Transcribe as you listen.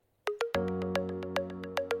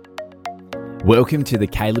Welcome to the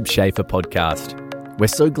Caleb Schaefer podcast. We're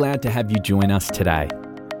so glad to have you join us today.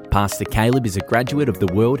 Pastor Caleb is a graduate of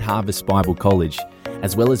the World Harvest Bible College,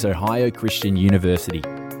 as well as Ohio Christian University,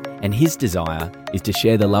 and his desire is to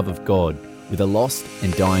share the love of God with a lost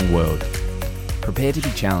and dying world. Prepare to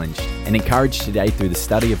be challenged and encouraged today through the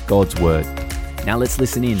study of God's Word. Now let's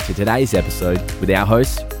listen in to today's episode with our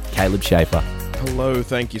host, Caleb Schaefer. Hello,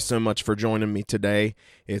 thank you so much for joining me today.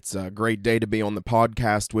 It's a great day to be on the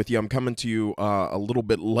podcast with you. I'm coming to you a little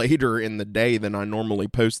bit later in the day than I normally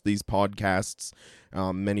post these podcasts.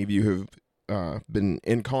 Many of you have been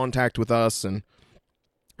in contact with us, and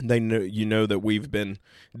they know that we've been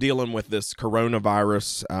dealing with this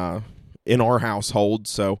coronavirus in our household.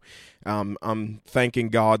 So I'm thanking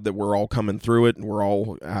God that we're all coming through it, and we're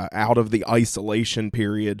all out of the isolation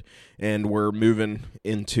period, and we're moving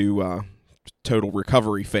into total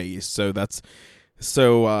recovery phase. So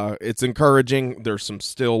it's encouraging. There's some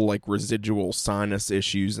still like residual sinus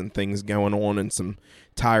issues and things going on, and some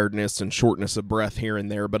tiredness and shortness of breath here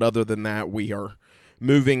and there. But other than that, we are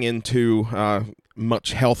moving into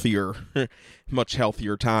much healthier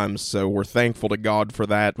times. So we're thankful to God for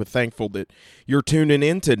that. We're thankful that you're tuning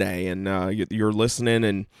in today, and you're listening,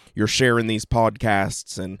 and you're sharing these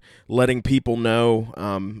podcasts and letting people know.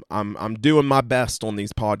 I'm doing my best on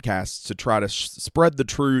these podcasts to try to spread the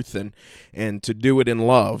truth and to do it in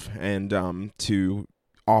love, and to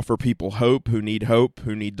offer people hope who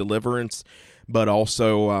need deliverance, but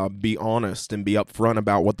also be honest and be upfront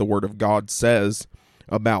about what the Word of God says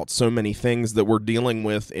about so many things that we're dealing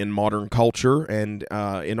with in modern culture and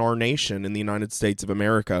in our nation, in the United States of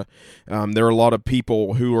America. There are a lot of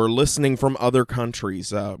people who are listening from other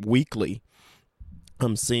countries weekly.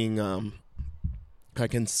 I'm seeing, I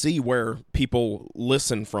can see where people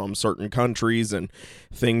listen from certain countries and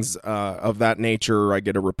things of that nature. I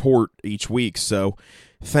get a report each week. So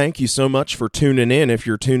thank you so much for tuning in. If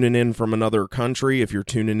you're tuning in from another country, if you're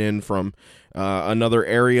tuning in from another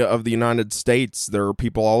area of the United States, there are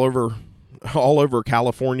people all over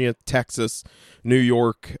California, Texas, New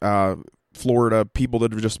York, Florida, people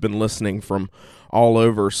that have just been listening from all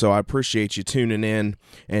over. So I appreciate you tuning in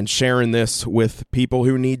and sharing this with people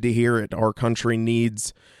who need to hear it. Our country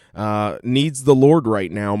needs the Lord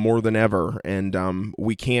right now more than ever, and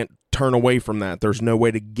we can't turn away from that. There's no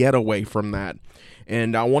way to get away from that.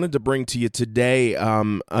 And I wanted to bring to you today,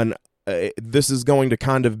 this is going to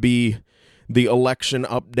kind of be the election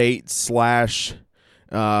update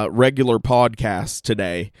 / regular podcast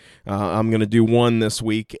today. I'm going to do one this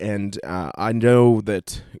week, and I know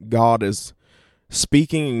that God is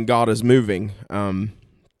speaking and God is moving.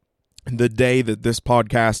 The day that this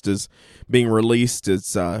podcast is being released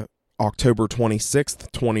is October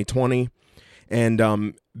 26th, 2020,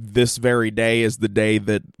 and this very day is the day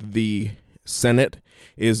that the Senate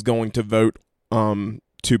is going to vote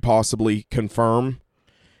to possibly confirm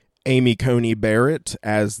Amy Coney Barrett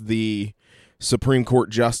as the Supreme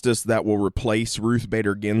Court Justice that will replace Ruth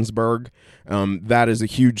Bader Ginsburg. That is a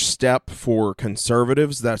huge step for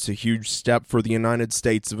conservatives. That's a huge step for the United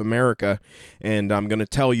States of America, and I'm going to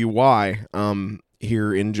tell you why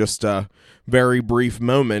here in just a very brief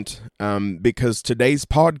moment, because today's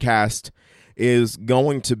podcast is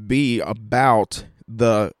going to be about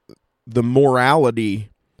the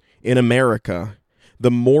morality in America,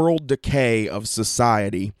 the moral decay of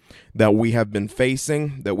society that we have been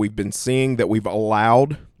facing, that we've been seeing, that we've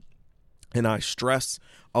allowed, and I stress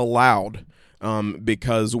allowed,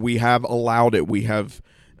 because we have allowed it. We have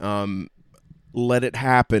let it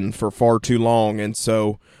happen for far too long, and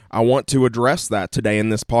so I want to address that today in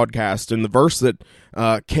this podcast. And the verse that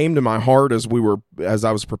came to my heart as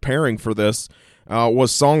I was preparing for this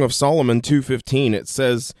was Song of Solomon 2:15. It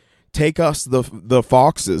says, "Take us the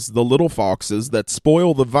foxes, the little foxes that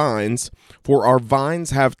spoil the vines, for our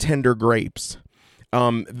vines have tender grapes."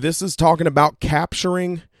 This is talking about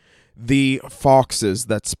capturing the foxes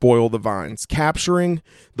that spoil the vines, capturing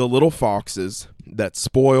the little foxes that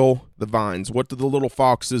spoil the vines. What do the little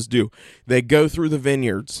foxes do? They go through the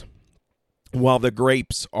vineyards while the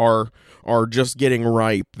grapes are just getting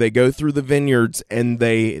ripe. They go through the vineyards and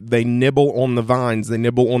they nibble on the vines, they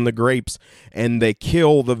nibble on the grapes, and they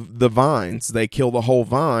kill the vines. They kill the whole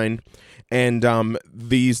vine. And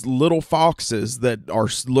these little foxes that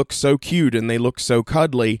look so cute and they look so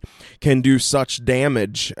cuddly can do such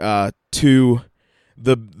damage to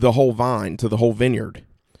the whole vine, to the whole vineyard.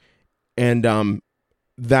 And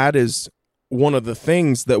that is one of the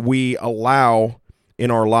things that we allow in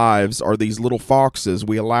our lives, are these little foxes.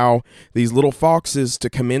 We allow these little foxes to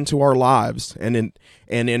come into our lives, and in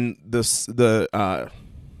the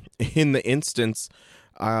instance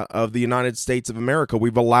of the United States of America.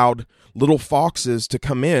 We've allowed little foxes to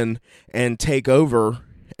come in and take over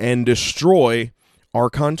and destroy our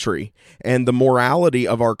country. And the morality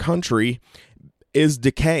of our country is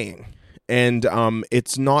decaying. And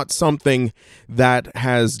it's not something that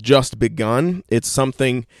has just begun. It's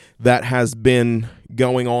something that has been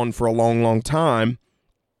going on for a long, long time.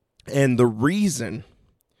 And the reason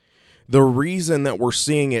that we're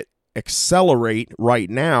seeing it accelerate right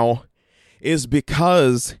now is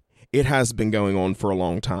because it has been going on for a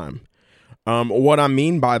long time. What I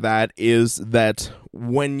mean by that is that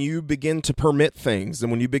when you begin to permit things and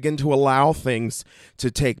when you begin to allow things to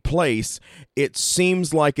take place, it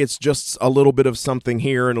seems like it's just a little bit of something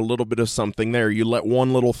here and a little bit of something there. You let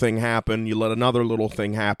one little thing happen, you let another little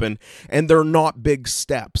thing happen, and they're not big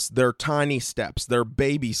steps. They're tiny steps. They're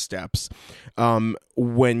baby steps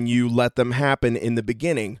when you let them happen in the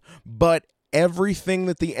beginning. But everything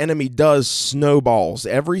that the enemy does snowballs.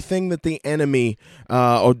 Everything that the enemy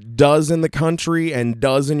does in the country and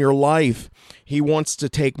does in your life, he wants to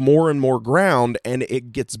take more and more ground, and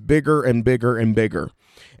it gets bigger and bigger and bigger.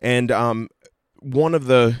 And one of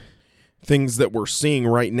the things that we're seeing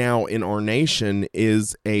right now in our nation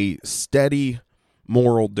is a steady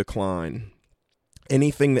moral decline.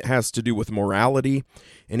 Anything that has to do with morality,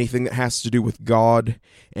 anything that has to do with God,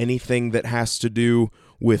 anything that has to do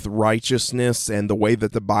with righteousness and the way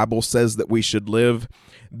that the Bible says that we should live,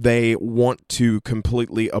 they want to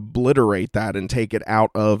completely obliterate that and take it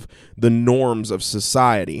out of the norms of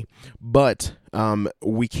society. But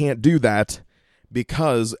we can't do that,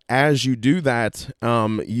 because as you do that,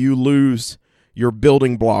 you lose your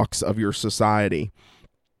building blocks of your society.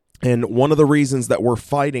 And one of the reasons that we're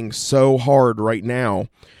fighting so hard right now,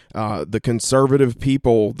 the conservative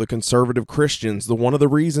people, the conservative Christians, one of the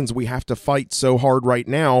reasons we have to fight so hard right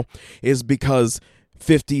now is because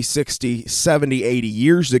 50, 60, 70, 80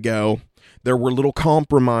 years ago, there were little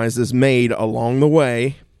compromises made along the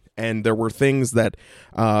way, and there were things that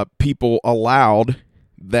people allowed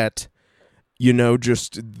that,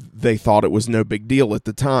 just they thought it was no big deal at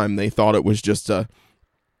the time. They thought it was just a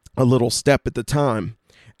little step at the time.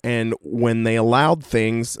 And when they allowed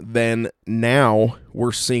things, then now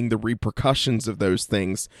we're seeing the repercussions of those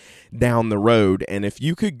things down the road. And if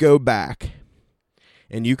you could go back,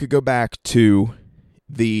 to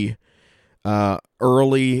the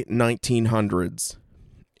early 1900s,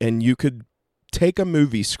 and you could take a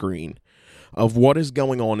movie screen of what is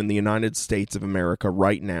going on in the United States of America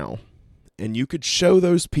right now, and you could show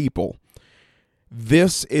those people,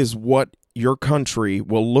 this is what your country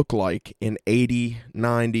will look like in 80,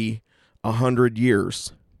 90, 100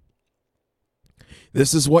 years.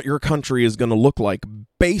 This is what your country is going to look like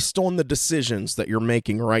based on the decisions that you're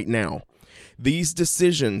making right now. These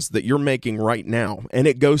decisions that you're making right now, and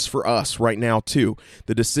it goes for us right now too,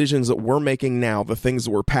 the decisions that we're making now, the things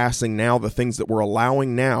that we're passing now, the things that we're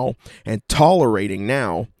allowing now and tolerating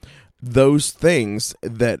now, those things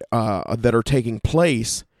that are taking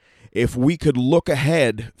place, if we could look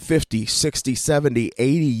ahead 50, 60, 70,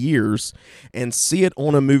 80 years and see it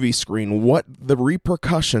on a movie screen, what the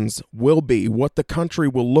repercussions will be, what the country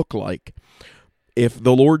will look like if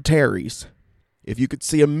the Lord tarries, if you could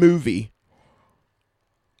see a movie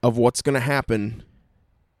of what's going to happen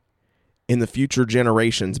in the future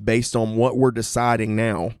generations based on what we're deciding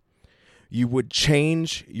now, you would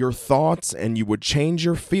change your thoughts and you would change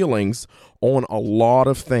your feelings on a lot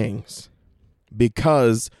of things,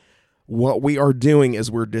 because what we are doing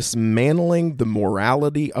is we're dismantling the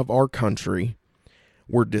morality of our country.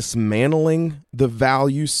 We're dismantling the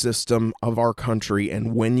value system of our country.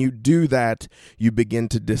 And when you do that, you begin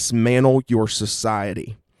to dismantle your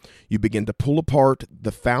society. You begin to pull apart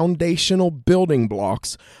the foundational building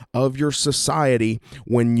blocks of your society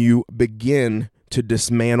when you begin to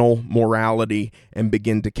dismantle morality and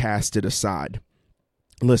begin to cast it aside.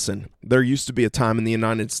 Listen, there used to be a time in the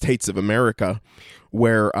United States of America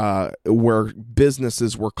where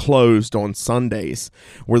businesses were closed on Sundays,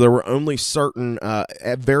 where there were only certain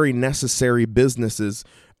very necessary businesses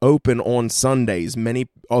open on Sundays. Many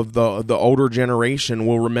of the older generation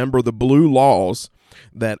will remember the blue laws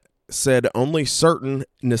that said only certain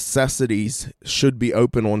necessities should be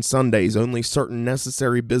open on Sundays. Only certain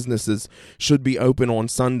necessary businesses should be open on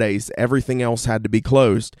Sundays. Everything else had to be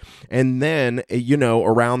closed. And then,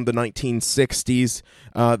 around the 1960s,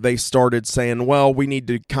 they started saying, well, we need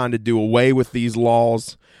to kind of do away with these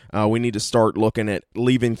laws. We need to start looking at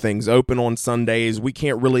leaving things open on Sundays. We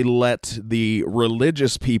can't really let the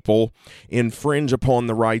religious people infringe upon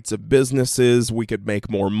the rights of businesses. We could make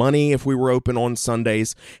more money if we were open on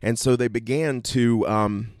Sundays. And so they began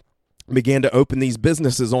to began to open these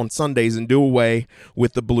businesses on Sundays and do away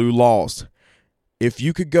with the blue laws. If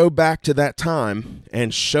you could go back to that time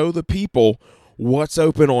and show the people what's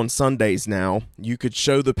open on Sundays now, you could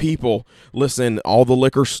show the people, listen, all the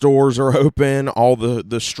liquor stores are open, all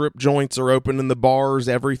the strip joints are open in the bars,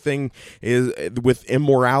 everything is with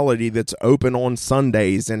immorality that's open on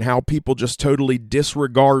Sundays, and how people just totally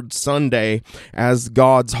disregard Sunday as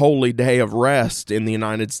God's holy day of rest in the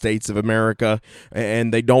United States of America,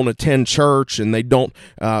 and they don't attend church, and they don't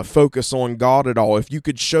focus on God at all. If you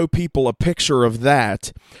could show people a picture of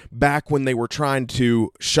that back when they were trying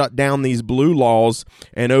to shut down these blue laws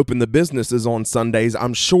and open the businesses on Sundays,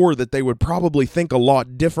 I'm sure that they would probably think a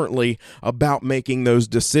lot differently about making those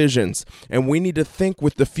decisions. And we need to think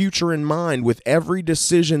with the future in mind with every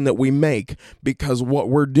decision that we make, because what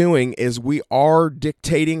we're doing is we are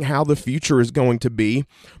dictating how the future is going to be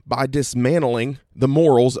by dismantling the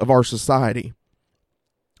morals of our society.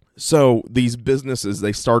 So these businesses,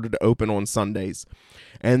 they started to open on Sundays.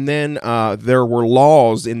 And then there were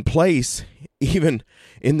laws in place even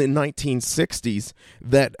in the 1960s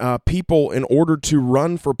that people, in order to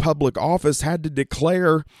run for public office, had to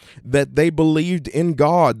declare that they believed in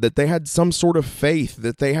God, that they had some sort of faith,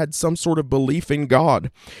 that they had some sort of belief in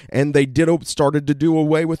God. And they started to do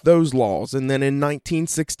away with those laws. And then in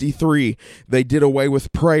 1963, they did away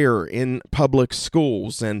with prayer in public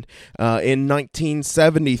schools. And in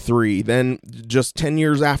 1973, then just 10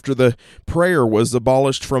 years after the prayer was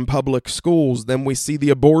abolished from public schools, then we see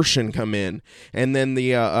the abortion come in. And then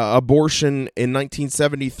the abortion in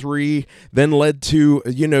 1973 then led to,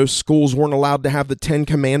 schools weren't allowed to have the 10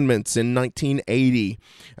 Commandments. In 1980,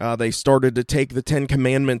 they started to take the 10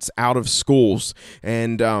 Commandments out of schools.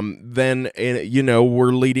 And then,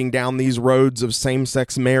 we're leading down these roads of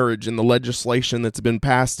same-sex marriage and the legislation that's been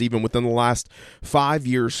passed even within the last 5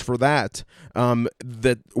 years for that,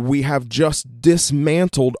 that we have just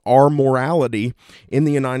dismantled our morality in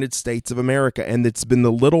the United States of America. And it's been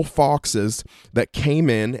the little foxes that came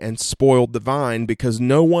in and spoiled the vine, because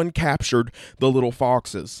no one captured the little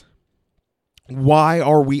foxes. Why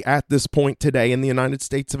are we at this point today in the United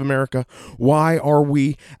States of America? Why are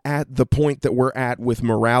we at the point that we're at with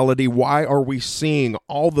morality? Why are we seeing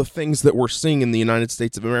all the things that we're seeing in the United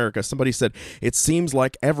States of America? Somebody said, it seems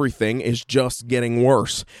like everything is just getting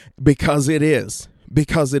worse. Because it is.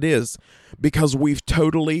 Because it is. Because we've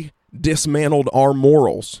totally dismantled our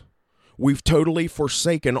morals. We've totally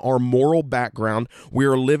forsaken our moral background. We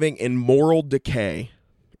are living in moral decay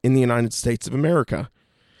in the United States of America.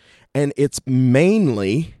 And it's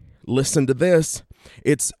mainly, listen to this,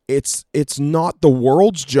 it's not the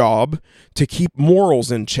world's job to keep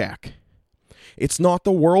morals in check. It's not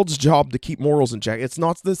the world's job to keep morals in check. It's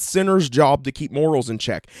not the sinner's job to keep morals in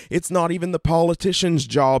check. It's not even the politicians'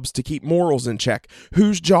 jobs to keep morals in check.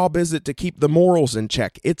 Whose job is it to keep the morals in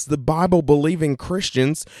check? It's the Bible-believing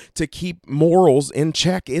Christians to keep morals in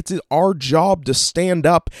check. It's our job to stand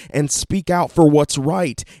up and speak out for what's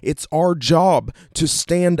right. It's our job to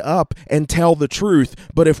stand up and tell the truth.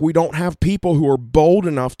 But if we don't have people who are bold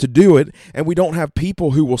enough to do it, and we don't have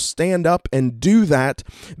people who will stand up and do that,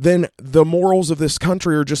 then the morals of this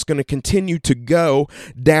country are just going to continue to go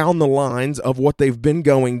down the lines of what they've been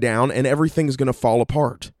going down, and everything's going to fall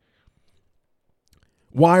apart.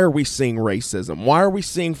 Why are we seeing racism? Why are we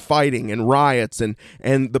seeing fighting and riots, and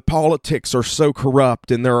the politics are so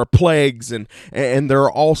corrupt, and there are plagues, and there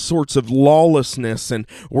are all sorts of lawlessness, and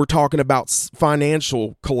we're talking about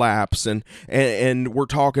financial collapse, and we're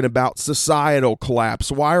talking about societal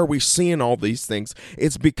collapse? Why are we seeing all these things?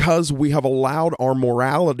 It's because we have allowed our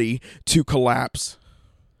morality to collapse.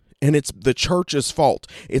 And it's the church's fault.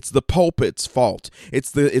 It's the pulpit's fault.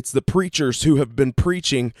 It's the preachers who have been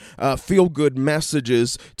preaching feel-good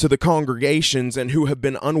messages to the congregations and who have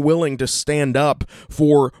been unwilling to stand up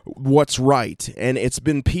for what's right. And it's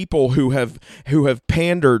been people who have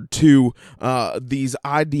pandered to these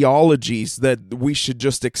ideologies that we should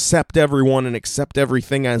just accept everyone and accept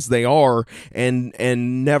everything as they are, and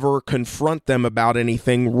never confront them about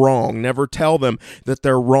anything wrong. Never tell them that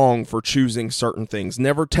they're wrong for choosing certain things.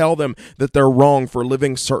 Never tell them that they're wrong for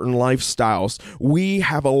living certain lifestyles. We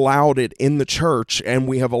have allowed it in the church, and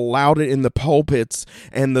we have allowed it in the pulpits,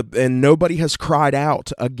 and nobody has cried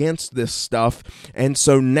out against this stuff. And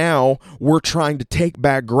so now we're trying to take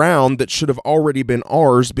back ground that should have already been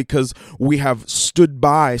ours, because we have stood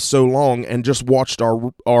by so long and just watched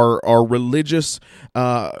our religious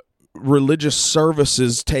religious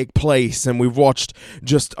services take place, and we've watched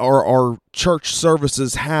just our church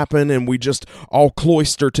services happen, and we just all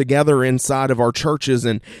cloister together inside of our churches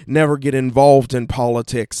and never get involved in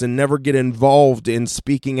politics and never get involved in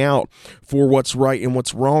speaking out for what's right and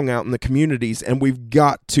what's wrong out in the communities. And we've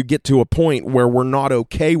got to get to a point where we're not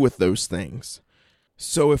okay with those things.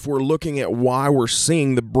 So if we're looking at why we're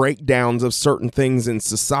seeing the breakdowns of certain things in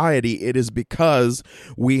society, it is because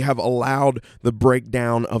we have allowed the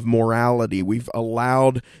breakdown of morality. We've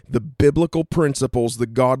allowed the biblical principles, the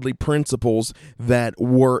godly principles that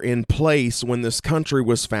were in place when this country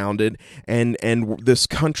was founded and this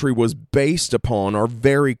country was based upon, our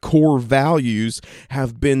very core values,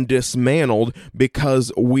 have been dismantled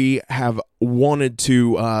because we have wanted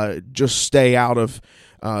to just stay out of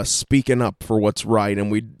speaking up for what's right,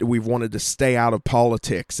 and we've wanted to stay out of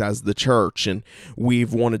politics as the church, and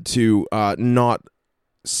we've wanted to not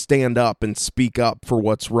stand up and speak up for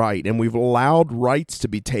what's right, and we've allowed rights to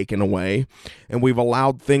be taken away, and we've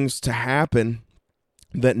allowed things to happen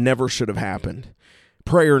that never should have happened.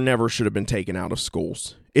 Prayer never should have been taken out of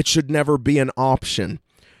schools. It should never be an option.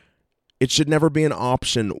 It should never be an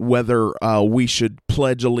option whether we should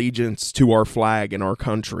pledge allegiance to our flag and our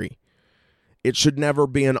country. It should never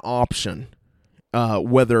be an option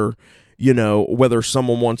whether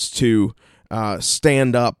someone wants to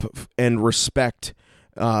stand up and respect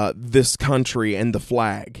this country and the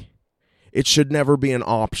flag. It should never be an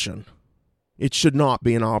option. It should not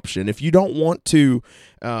be an option. If you don't want to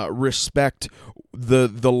respect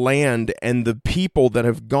the land and the people that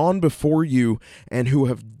have gone before you and who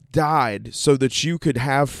have died so that you could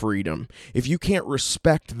have freedom, if you can't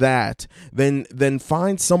respect that, then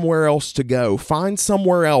find somewhere else to go. Find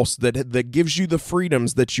somewhere else that gives you the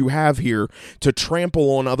freedoms that you have here to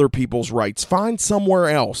trample on other people's rights. Find somewhere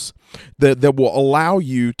else that will allow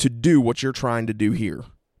you to do what you're trying to do here.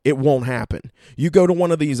 It won't happen. You go to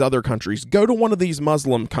one of these other countries, go to one of these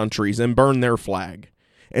Muslim countries and burn their flag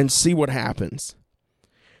and see what happens.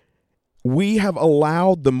 We have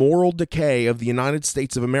allowed the moral decay of the United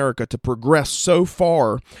States of America to progress so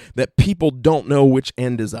far that people don't know which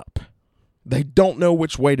end is up. They don't know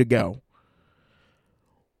which way to go.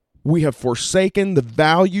 We have forsaken the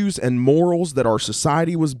values and morals that our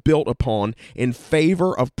society was built upon in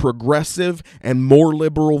favor of progressive and more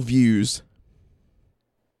liberal views.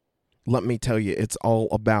 Let me tell you, it's all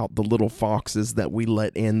about the little foxes that we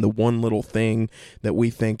let in, the one little thing that we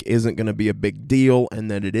think isn't going to be a big deal, and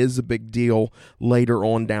that it is a big deal later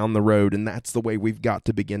on down the road. And that's the way we've got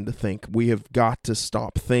to begin to think. We have got to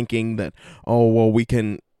stop thinking that, we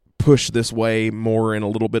can push this way more in a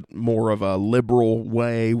little bit more of a liberal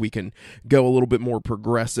way. We can go a little bit more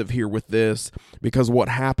progressive here with this, because what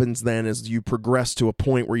happens then is you progress to a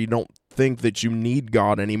point where you don't think that you need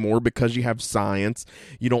God anymore because you have science.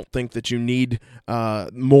 You don't think that you need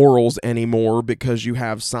morals anymore because you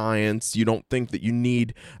have science. You don't think that you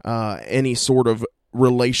need any sort of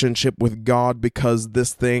relationship with God because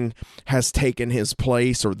this thing has taken his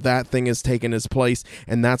place or that thing has taken his place.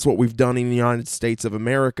 And that's what we've done in the United States of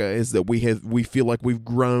America, is that we feel like we've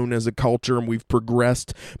grown as a culture and we've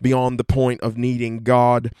progressed beyond the point of needing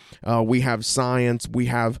God. We have science, we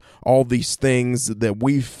have all these things that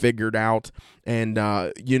we've figured out, and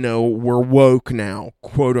we're woke now,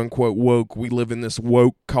 quote unquote woke. We live in this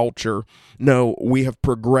woke culture. No, we have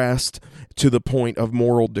progressed to the point of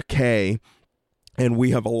moral decay, and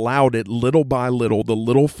we have allowed it little by little. The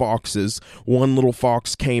little foxes, one little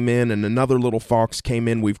fox came in and another little fox came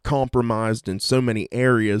in. We've compromised in so many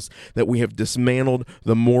areas that we have dismantled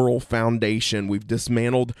the moral foundation. We've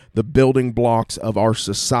dismantled the building blocks of our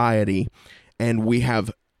society, and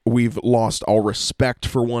we've lost all respect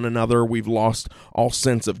for one another. We've lost all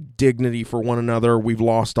sense of dignity for one another. We've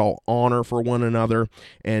lost all honor for one another.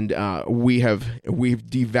 And we've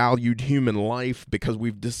devalued human life because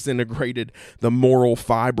we've disintegrated the moral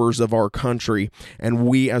fibers of our country. And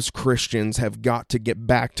we as Christians have got to get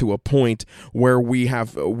back to a point where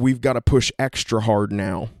we've got to push extra hard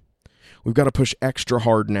now. We've got to push extra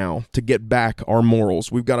hard now to get back our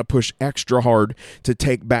morals. We've got to push extra hard to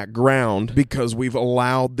take back ground, because we've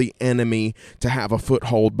allowed the enemy to have a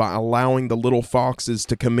foothold by allowing the little foxes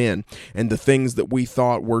to come in, and the things that we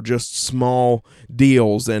thought were just small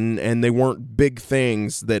deals and they weren't big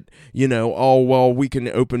things that, we can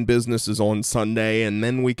open businesses on Sunday, and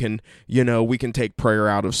then we can take prayer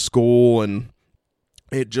out of school, and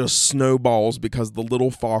it just snowballs because the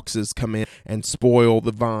little foxes come in and spoil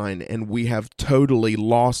the vine, and we have totally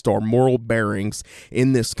lost our moral bearings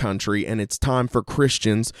in this country. And it's time for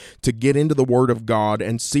Christians to get into the Word of God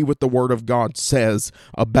and see what the Word of God says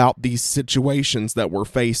about these situations that we're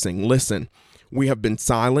facing. Listen, We have been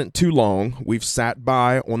silent too long. We've sat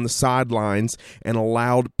by on the sidelines and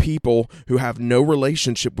allowed people who have no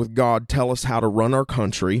relationship with God tell us how to run our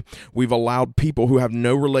country. We've allowed people who have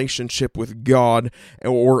no relationship with God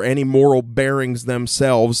or any moral bearings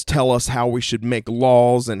themselves tell us how we should make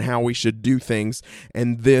laws and how we should do things.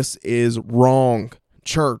 And this is wrong.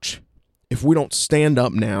 Church, if we don't stand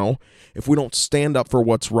up now, if we don't stand up for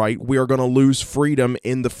what's right, we are going to lose freedom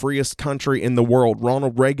in the freest country in the world.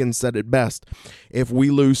 Ronald Reagan said it best. If we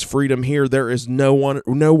lose freedom here, there is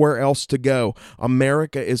nowhere else to go.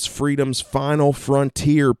 America is freedom's final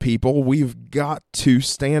frontier, people. We've got to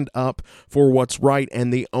stand up for what's right,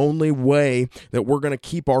 and the only way that we're going to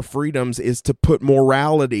keep our freedoms is to put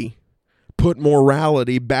morality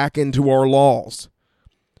back into our laws.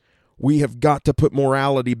 We have got to put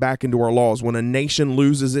morality back into our laws. When a nation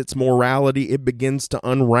loses its morality, it begins to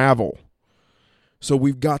unravel. So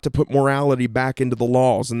we've got to put morality back into the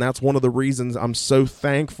laws, and that's one of the reasons I'm so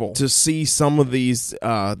thankful to see some of these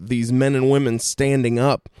men and women standing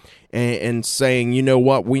up and saying, you know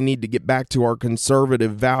what, we need to get back to our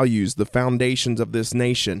conservative values, the foundations of this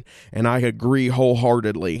nation. And I agree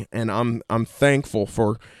wholeheartedly, and I'm thankful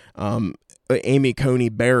for Amy Coney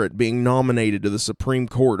Barrett being nominated to the Supreme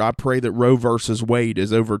Court. I pray that Roe versus Wade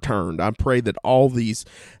is overturned. I pray that all these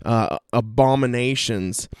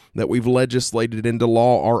abominations that we've legislated into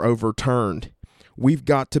law are overturned. We've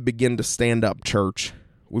got to begin to stand up, church.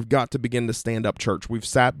 We've got to begin to stand up, church. We've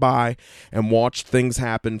sat by and watched things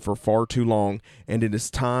happen for far too long, and it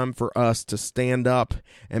is time for us to stand up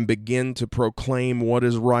and begin to proclaim what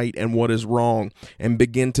is right and what is wrong, and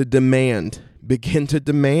begin to demand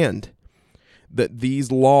that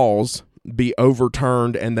these laws be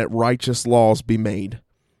overturned and that righteous laws be made.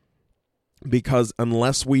 Because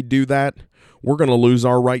unless we do that, we're going to lose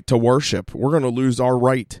our right to worship. We're going to lose our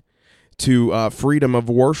right to freedom of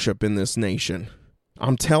worship in this nation.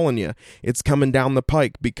 I'm telling you, it's coming down the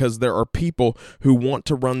pike, because there are people who want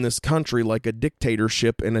to run this country like a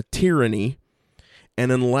dictatorship and a tyranny. And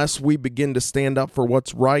unless we begin to stand up for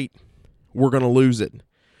what's right, we're going to lose it.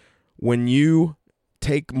 When you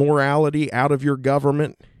take morality out of your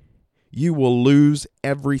government, you will lose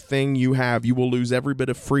everything you have. You will lose every bit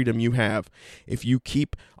of freedom you have if you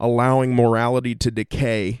keep allowing morality to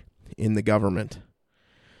decay in the government.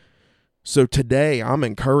 So today, I'm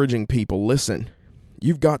encouraging people, listen,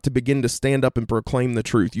 you've got to begin to stand up and proclaim the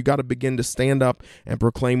truth. You got to begin to stand up and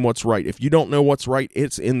proclaim what's right. If you don't know what's right,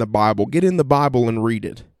 it's in the Bible. Get in the Bible and read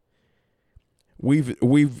it.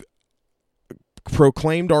 We've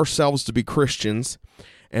proclaimed ourselves to be Christians,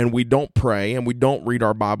 and we don't pray and we don't read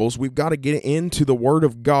our Bibles. We've got to get into the Word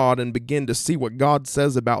of God and begin to see what God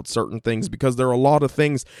says about certain things, because there are a lot of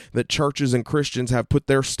things that churches and Christians have put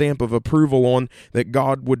their stamp of approval on that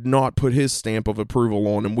God would not put his stamp of approval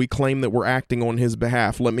on, and we claim that we're acting on his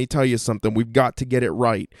behalf. Let me tell you something. We've got to get it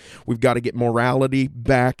right. We've got to get morality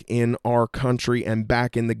back in our country and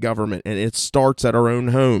back in the government, and it starts at our own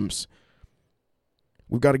homes.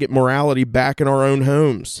 We've got to get morality back in our own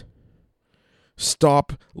homes.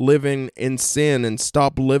 Stop living in sin and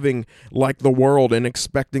stop living like the world and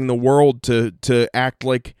expecting the world to act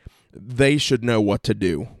like they should know what to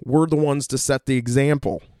do. We're the ones to set the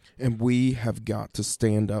example. And we have got to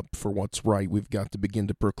stand up for what's right. We've got to begin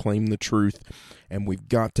to proclaim the truth. And we've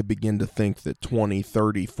got to begin to think that 20,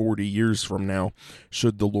 30, 40 years from now,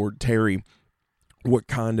 should the Lord tarry, what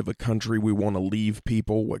kind of a country we want to leave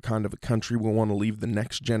people, what kind of a country we want to leave the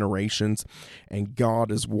next generations. And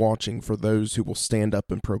God is watching for those who will stand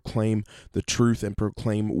up and proclaim the truth and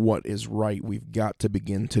proclaim what is right. We've got to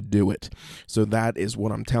begin to do it. So that is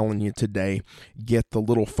what I'm telling you today. Get the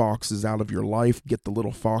little foxes out of your life. Get the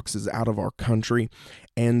little foxes out of our country.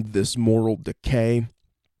 End this moral decay.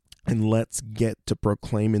 And let's get to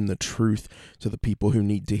proclaiming the truth to the people who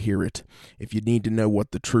need to hear it. If you need to know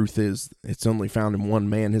what the truth is, it's only found in one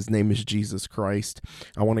man. His name is Jesus Christ.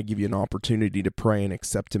 I want to give you an opportunity to pray and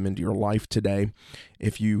accept him into your life today.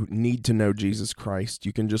 If you need to know Jesus Christ,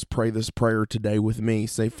 you can just pray this prayer today with me.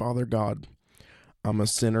 Say, Father God, I'm a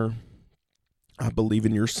sinner. I believe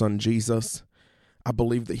in your son, Jesus. I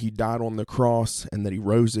believe that he died on the cross and that he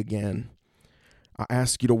rose again. I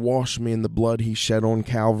ask you to wash me in the blood he shed on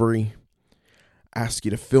Calvary. I ask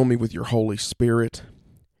you to fill me with your Holy Spirit.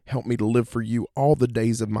 Help me to live for you all the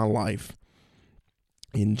days of my life.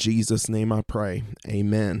 In Jesus' name I pray.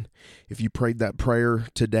 Amen. If you prayed that prayer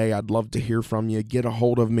today, I'd love to hear from you. Get a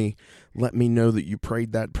hold of me. Let me know that you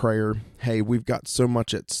prayed that prayer. Hey, we've got so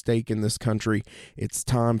much at stake in this country. It's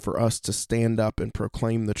time for us to stand up and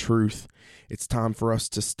proclaim the truth. It's time for us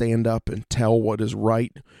to stand up and tell what is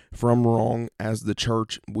right from wrong as the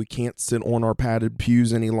church. We can't sit on our padded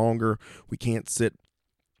pews any longer. We can't sit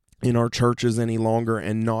in our churches any longer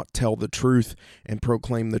and not tell the truth and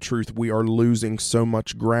proclaim the truth. We are losing so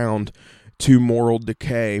much ground to moral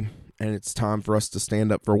decay, and it's time for us to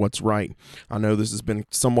stand up for what's right. I know this has been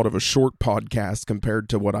somewhat of a short podcast compared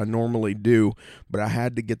to what I normally do, but I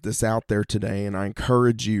had to get this out there today, and I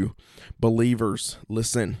encourage you, believers,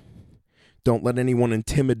 listen. Don't let anyone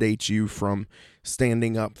intimidate you from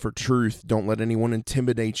standing up for truth. Don't let anyone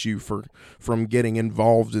intimidate you from getting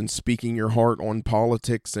involved and speaking your heart on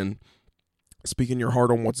politics and speaking your heart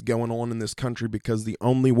on what's going on in this country, because the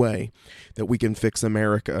only way that we can fix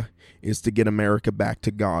America is to get America back to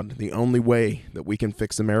God. The only way that we can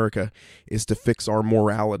fix America is to fix our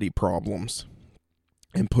morality problems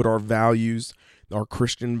and put our values, our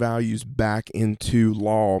Christian values, back into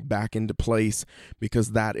law, back into place,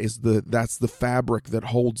 because that's the fabric that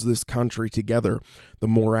holds this country together. The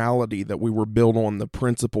morality that we were built on, the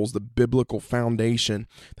principles, the biblical foundation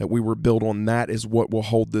that we were built on, that is what will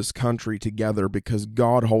hold this country together, because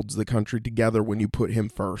God holds the country together when you put him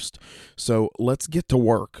first. So let's get to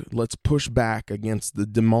work. Let's push back against the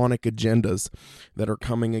demonic agendas that are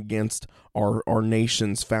coming against our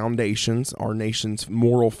nation's foundations, our nation's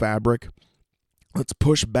moral fabric. Let's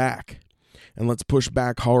push back, and let's push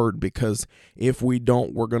back hard, because if we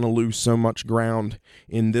don't, we're going to lose so much ground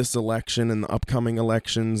in this election and the upcoming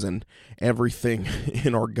elections and everything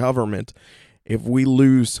in our government. If we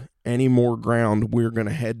lose any more ground, we're going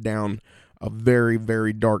to head down a very,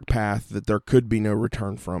 very dark path that there could be no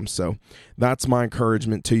return from. So that's my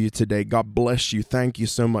encouragement to you today. God bless you. Thank you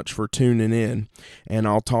so much for tuning in, and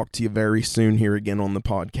I'll talk to you very soon here again on the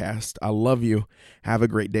podcast. I love you. Have a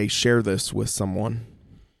great day. Share this with someone.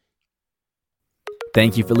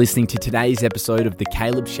 Thank you for listening to today's episode of the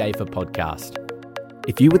Caleb Schaefer podcast.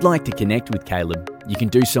 If you would like to connect with Caleb, you can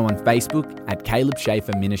do so on Facebook at Caleb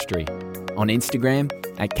Schaefer Ministry, on Instagram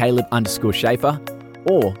at Caleb_Schaefer,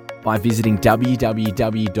 or by visiting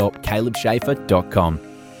www.calebschaefer.com.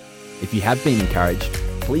 If you have been encouraged,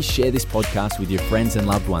 please share this podcast with your friends and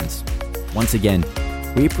loved ones. Once again,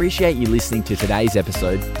 we appreciate you listening to today's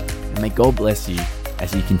episode, and may God bless you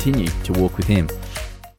as you continue to walk with him.